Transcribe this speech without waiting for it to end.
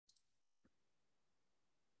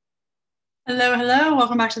Hello, hello.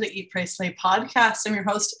 Welcome back to the Eat, Pray, Slay podcast. I'm your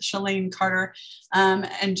host, Shalane Carter.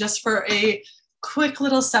 And just for a quick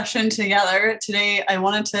little session together today, I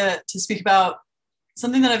wanted to speak about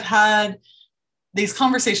something that I've had these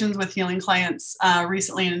conversations with healing clients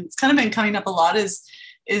recently, and it's kind of been coming up a lot is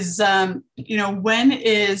when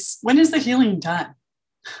is the healing done?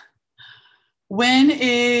 When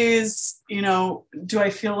is, do I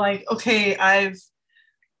feel like, okay, I've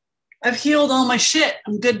healed all my shit,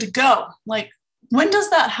 I'm good to go? Like, when does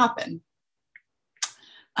that happen?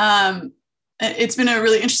 It's been a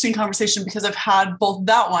really interesting conversation because I've had both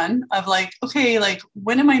that one of like, okay, like,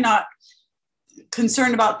 when am I not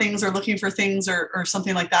concerned about things or looking for things or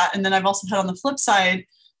something like that? And then I've also had on the flip side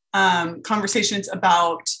conversations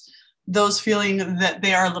about those feeling that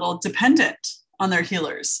they are a little dependent on their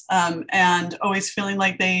healers and always feeling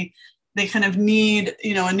like they kind of need,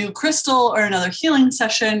 a new crystal or another healing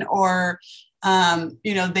session, or,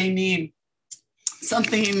 they need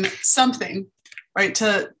something, right,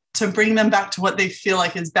 to bring them back to what they feel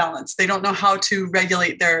like is balanced. They don't know how to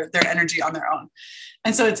regulate their energy on their own.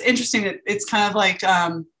 And so it's interesting. It's kind of like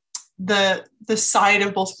the side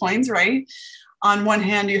of both coins, right? On one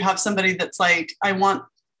hand, you have somebody that's like,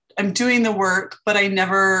 I'm doing the work, but I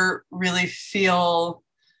never really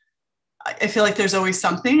I feel like there's always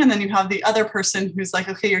something. And then you have the other person who's like,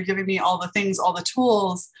 okay, you're giving me all the things, all the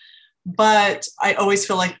tools, but I always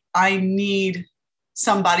feel like I need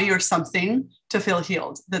somebody or something to feel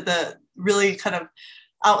healed, that the really kind of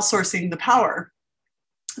outsourcing the power.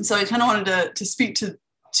 And so I kind of wanted to speak to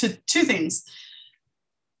two things.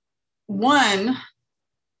 One,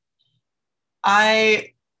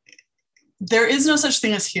 there is no such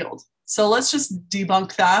thing as healed. So let's just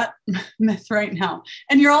debunk that myth right now.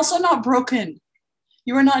 And you're also not broken.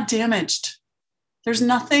 You are not damaged. There's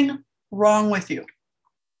nothing wrong with you.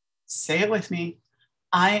 Say it with me.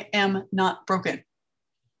 I am not broken.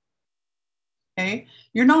 Okay?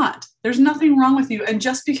 You're not. There's nothing wrong with you. And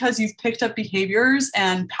just because you've picked up behaviors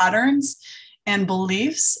and patterns and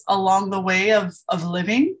beliefs along the way of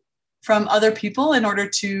living from other people in order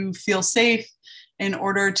to feel safe, in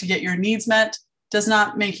order to get your needs met, does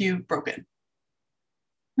not make you broken.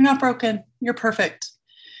 You're not broken. You're perfect.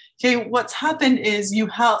 Okay, what's happened is you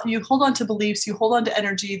hold on to beliefs, you hold on to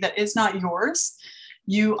energy that is not yours.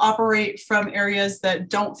 You operate from areas that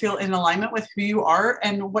don't feel in alignment with who you are,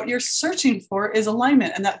 and what you're searching for is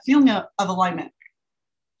alignment and that feeling of alignment.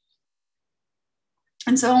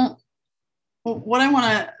 And so what I want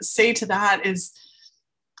to say to that is,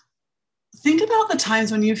 think about the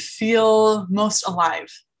times when you feel most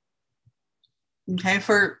alive. Okay,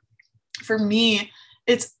 for me,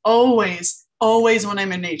 it's always when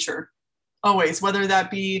I'm in nature, always, whether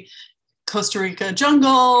that be Costa Rica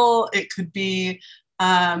jungle, it could be,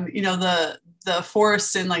 the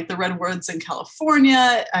forest and like the redwoods in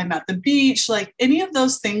California, I'm at the beach, like any of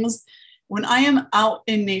those things. When I am out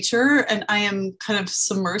in nature and I am kind of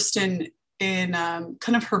submersed in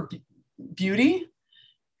kind of her beauty,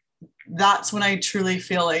 that's when I truly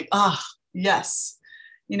feel like, yes.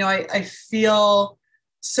 I feel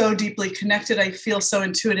so deeply connected. I feel so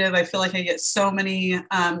intuitive. I feel like I get so many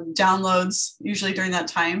downloads usually during that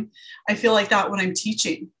time. I feel like that when I'm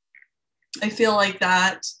teaching. I feel like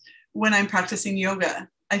that when I'm practicing yoga.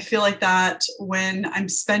 I feel like that when I'm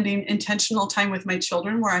spending intentional time with my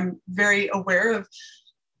children, where I'm very aware of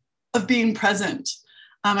being present.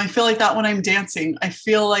 I feel like that when I'm dancing. I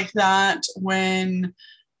feel like that when,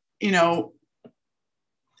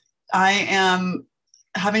 I am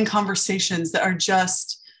having conversations that are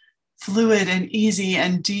just fluid and easy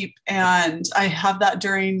and deep. And I have that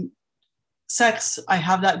during sex. I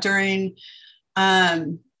have that during,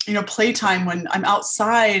 playtime when I'm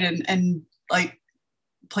outside and like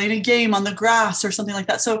playing a game on the grass or something like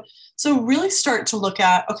that. So really start to look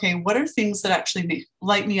at, okay, what are things that actually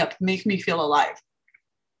light me up, make me feel alive?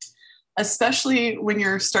 Especially when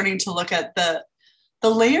you're starting to look at the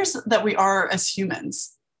layers that we are as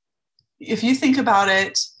humans. If you think about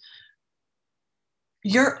it,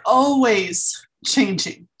 you're always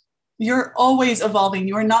changing. You're always evolving.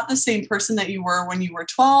 You are not the same person that you were when you were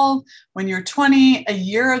 12, when you're 20, a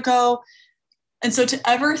year ago. And so to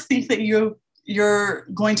ever think that you're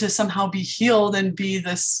going to somehow be healed and be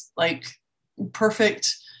this like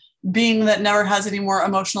perfect being that never has any more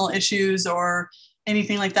emotional issues or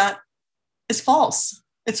anything like that is false.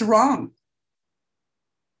 It's wrong.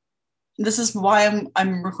 This is why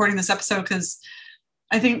I'm recording this episode, because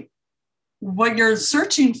I think what you're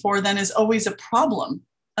searching for then is always a problem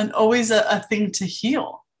and always a thing to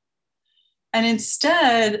heal. And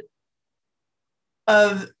instead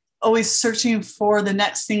of always searching for the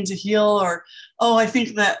next thing to heal, or, oh, I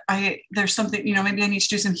think that there's something, maybe I need to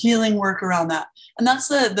do some healing work around that. And that's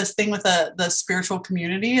this thing with the spiritual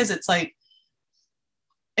community, is it's like,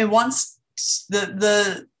 it wants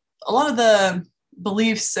a lot of the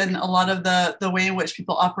beliefs and a lot of the way in which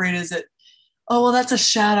people operate is that, oh, well, that's a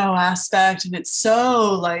shadow aspect, and it's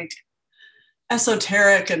so like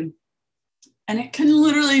esoteric, and it can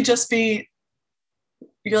literally just be,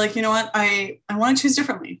 you're like, you know what, I want to choose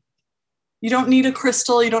differently. You don't need a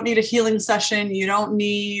crystal, you don't need a healing session, you don't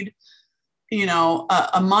need,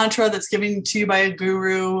 a mantra that's given to you by a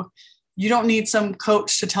guru. You don't need some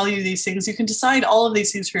coach to tell you these things. You can decide all of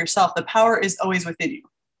these things for yourself. The power is always within you.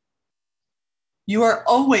 You are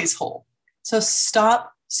always whole. So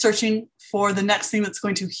stop searching for the next thing that's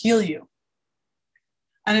going to heal you.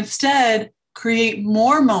 And instead, create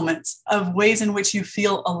more moments of ways in which you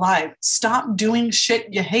feel alive. Stop doing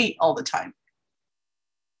shit you hate all the time.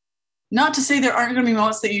 Not to say there aren't going to be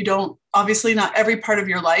moments that you don't, obviously not every part of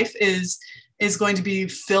your life is going to be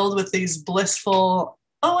filled with these blissful,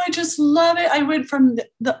 oh, I just love it. I went from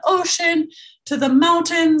the ocean to the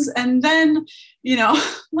mountains, and then,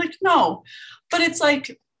 like, no. But it's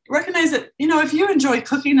like, recognize that, if you enjoy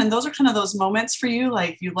cooking and those are kind of those moments for you,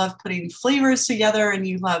 like you love putting flavors together and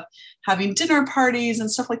you love having dinner parties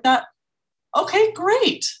and stuff like that. Okay,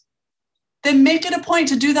 great. Then make it a point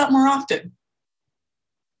to do that more often.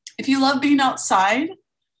 If you love being outside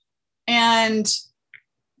and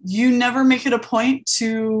you never make it a point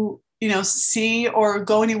to, see or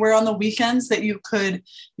go anywhere on the weekends that you could,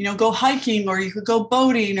 go hiking, or you could go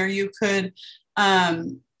boating, or you could,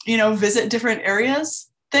 visit different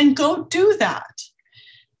areas, then go do that.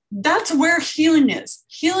 That's where healing is.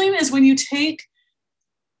 Healing is when you take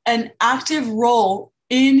an active role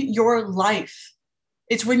in your life.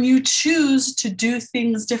 It's when you choose to do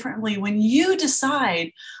things differently. When you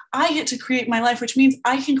decide, I get to create my life, which means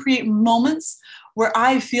I can create moments where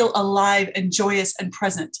I feel alive and joyous and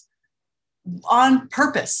present on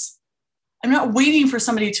purpose. I'm not waiting for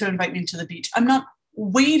somebody to invite me to the beach. I'm not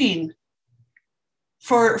waiting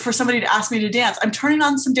for somebody to ask me to dance. I'm turning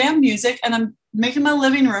on some damn music and I'm making my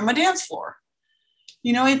living room a dance floor.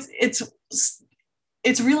 It's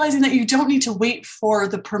realizing that you don't need to wait for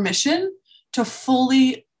the permission to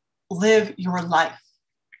fully live your life.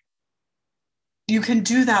 You can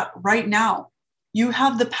do that right now. You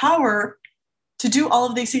have the power to do all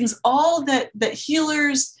of these things, all that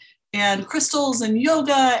healers and crystals and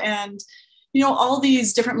yoga and, all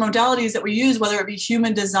these different modalities that we use, whether it be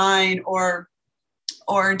human design or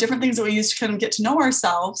different things that we use to kind of get to know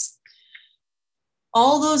ourselves.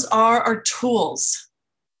 All those are our tools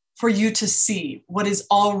for you to see what is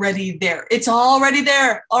already there. It's already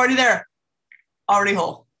there, already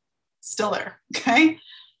whole, still there, okay?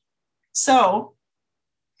 So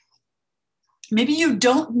maybe you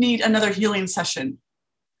don't need another healing session.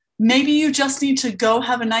 Maybe you just need to go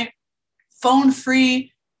have a night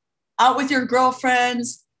phone-free, out with your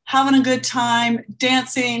girlfriends, having a good time,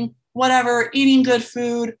 dancing, whatever, eating good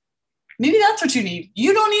food. Maybe that's what you need.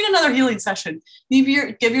 You don't need another healing session. Give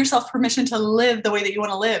yourself permission to live the way that you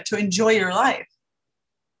want to live, to enjoy your life.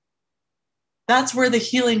 That's where the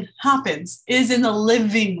healing happens, is in the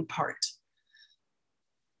living part.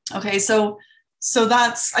 Okay, so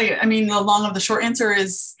that's, I mean, the long of the short answer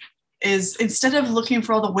is instead of looking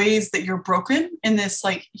for all the ways that you're broken in this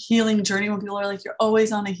like healing journey, when people are like, you're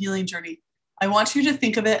always on a healing journey, I want you to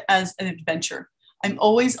think of it as an adventure. I'm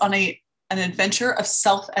always on an adventure of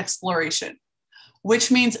self-exploration,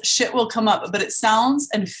 which means shit will come up, but it sounds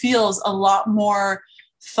and feels a lot more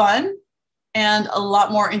fun and a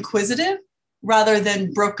lot more inquisitive rather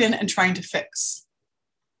than broken and trying to fix.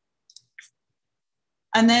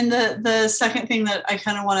 And then the second thing that I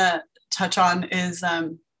kind of want to touch on is,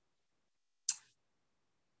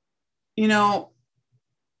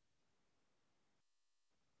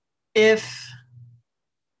 if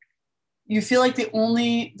you feel like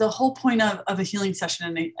the whole point of a healing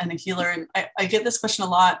session and a healer, and I get this question a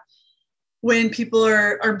lot when people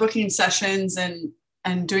are booking sessions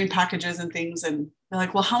and doing packages and things, and they're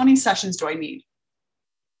like, well, how many sessions do I need?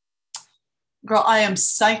 Girl, I am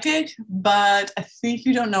psychic, but I think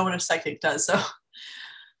you don't know what a psychic does.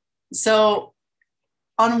 So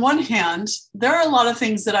on one hand, there are a lot of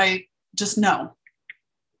things that I just know.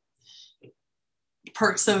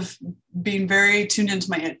 Perks of being very tuned into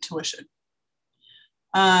my intuition.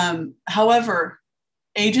 However,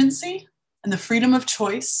 agency and the freedom of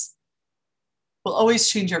choice will always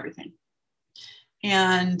change everything.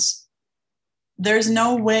 And there's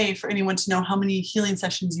no way for anyone to know how many healing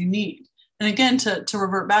sessions you need. And again, to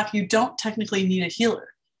revert back, you don't technically need a healer.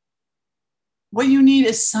 What you need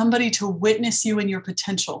is somebody to witness you and your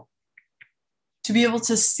potential, to be able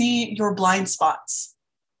to see your blind spots,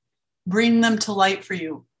 bring them to light for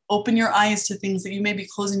you, open your eyes to things that you may be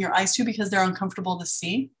closing your eyes to because they're uncomfortable to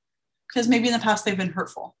see, because maybe in the past they've been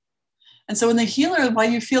hurtful. And so when the healer, why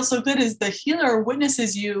you feel so good is the healer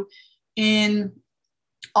witnesses you in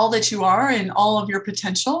all that you are and all of your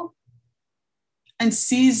potential and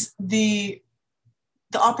sees the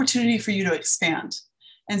opportunity for you to expand.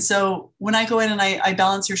 And so when I go in and I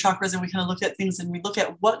balance your chakras and we kind of look at things and we look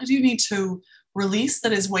at what do you need to release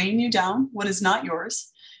that is weighing you down, what is not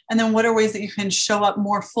yours, and then what are ways that you can show up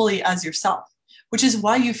more fully as yourself, which is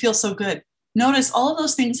why you feel so good. Notice all of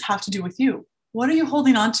those things have to do with you. What are you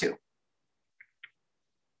holding on to?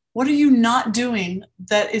 What are you not doing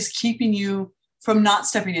that is keeping you from not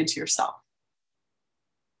stepping into yourself?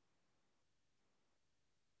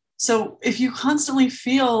 So if you constantly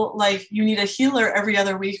feel like you need a healer every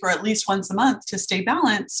other week or at least once a month to stay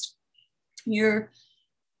balanced, you're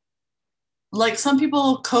like some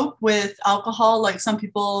people cope with alcohol, like some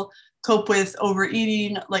people cope with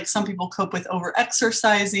overeating, like some people cope with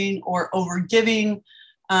over-exercising or over-giving,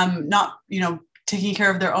 not, taking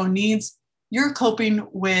care of their own needs. You're coping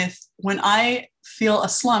with when I feel a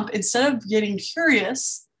slump, instead of getting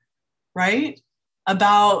curious, right,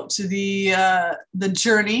 about the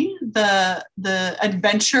journey, the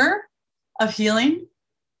adventure of healing,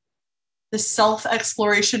 the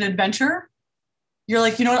self-exploration adventure, you're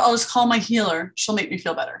like, you know what, I'll just call my healer. She'll make me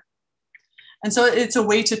feel better. And so it's a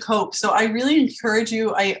way to cope. So I really encourage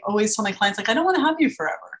you. I always tell my clients, like, I don't want to have you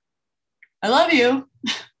forever. I love you.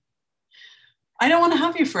 I don't want to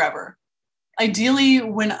have you forever. Ideally,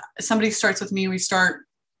 when somebody starts with me, we start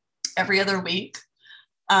every other week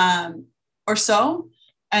or so.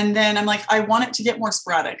 And then I'm like, I want it to get more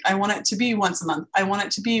sporadic. I want it to be once a month. I want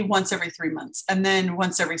it to be once every 3 months and then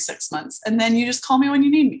once every 6 months. And then you just call me when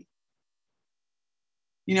you need me.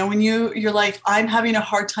 When you're like, I'm having a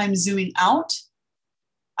hard time zooming out.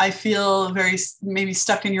 I feel very maybe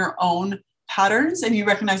stuck in your own patterns, and you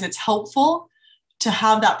recognize it's helpful to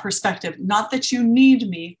have that perspective. Not that you need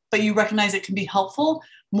me, but you recognize it can be helpful,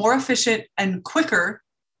 more efficient, and quicker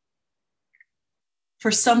for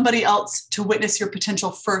somebody else to witness your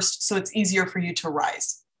potential first, so it's easier for you to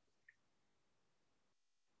rise.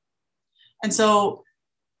 And so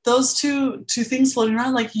those two things floating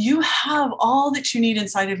around, like, you have all that you need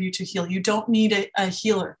inside of you to heal. You don't need a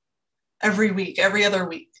healer every week, every other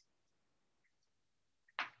week.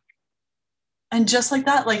 And just like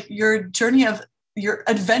that, like, your journey of your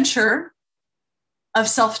adventure of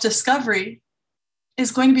self-discovery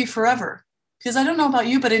is going to be forever. Because I don't know about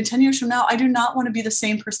you, but in 10 years from now, I do not want to be the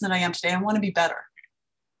same person that I am today. I want to be better.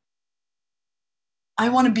 I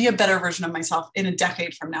want to be a better version of myself in a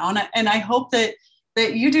decade from now. And I hope that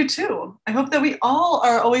you do too. I hope that we all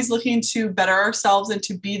are always looking to better ourselves and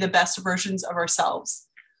to be the best versions of ourselves.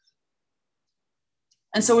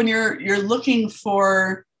 And so when you're looking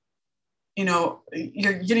for,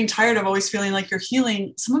 you're getting tired of always feeling like you're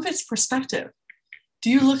healing, some of it's perspective.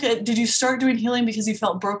 Did you start doing healing because you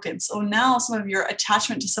felt broken? So now some of your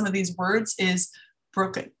attachment to some of these words is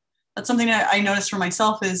broken. That's something that I noticed for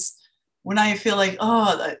myself is when I feel like,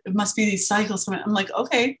 oh, it must be these cycles. I'm like,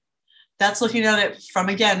 okay, that's looking at it from,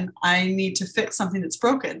 again, I need to fix something that's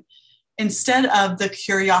broken instead of the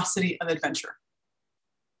curiosity of adventure.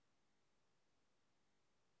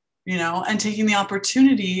 And taking the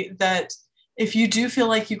opportunity that if you do feel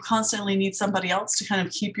like you constantly need somebody else to kind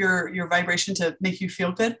of keep your vibration to make you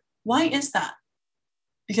feel good, why is that?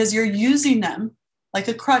 Because you're using them like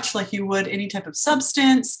a crutch, like you would any type of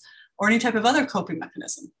substance or any type of other coping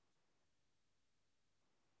mechanism.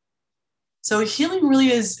 So healing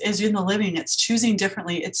really is in the living. It's choosing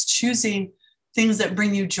differently. It's choosing things that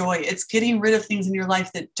bring you joy. It's getting rid of things in your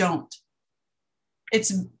life that don't.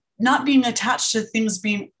 It's not being attached to things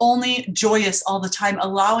being only joyous all the time,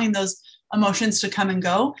 allowing those emotions to come and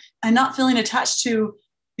go, and not feeling attached to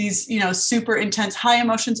these, super intense high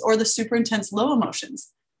emotions or the super intense low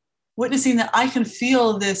emotions. Witnessing that I can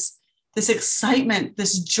feel this excitement,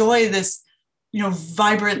 this joy, this,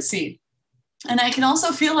 vibrancy. And I can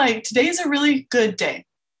also feel like today is a really good day.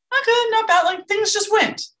 Not good, not bad, like things just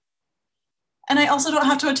went. And I also don't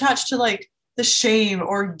have to attach to like the shame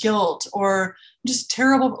or guilt or just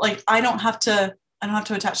terrible, like I don't have to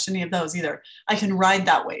attach to any of those either. I can ride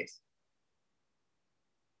that wave.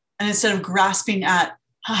 And instead of grasping at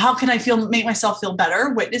how can I make myself feel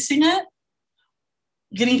better, witnessing it,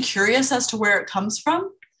 getting curious as to where it comes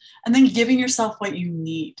from, and then giving yourself what you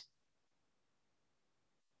need.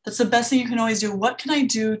 That's the best thing you can always do. What can I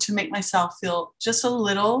do to make myself feel just a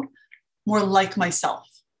little more like myself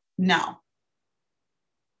now?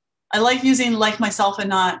 I like using like myself and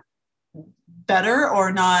not better,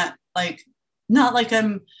 or not like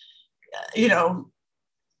I'm,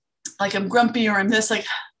 like I'm grumpy or I'm this. Like,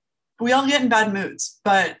 we all get in bad moods,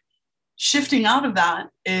 but shifting out of that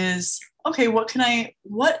is, okay, what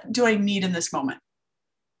do I need in this moment?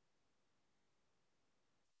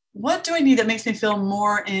 What do I need that makes me feel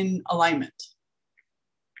more in alignment?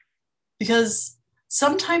 Because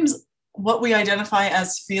sometimes what we identify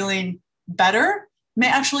as feeling better may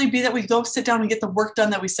actually be that we go sit down and get the work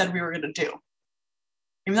done that we said we were going to do.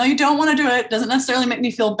 Even though you don't want to do it, doesn't necessarily make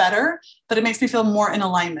me feel better, but it makes me feel more in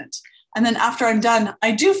alignment. And then after I'm done,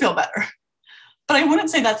 I do feel better. But I wouldn't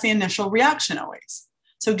say that's the initial reaction always.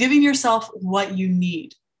 So giving yourself what you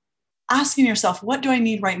need, asking yourself, what do I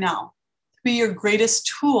need right now? To be your greatest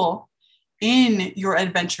tool in your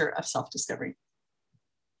adventure of self-discovery.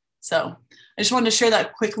 So I just wanted to share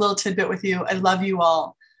that quick little tidbit with you. I love you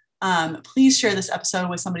all. Please share this episode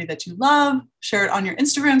with somebody that you love. Share it on your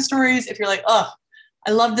Instagram stories. If you're like, oh,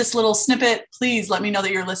 I love this little snippet, please let me know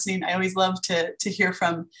that you're listening. I always love to hear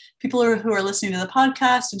from people who are listening to the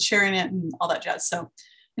podcast and sharing it and all that jazz. So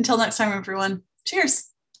until next time, everyone, cheers.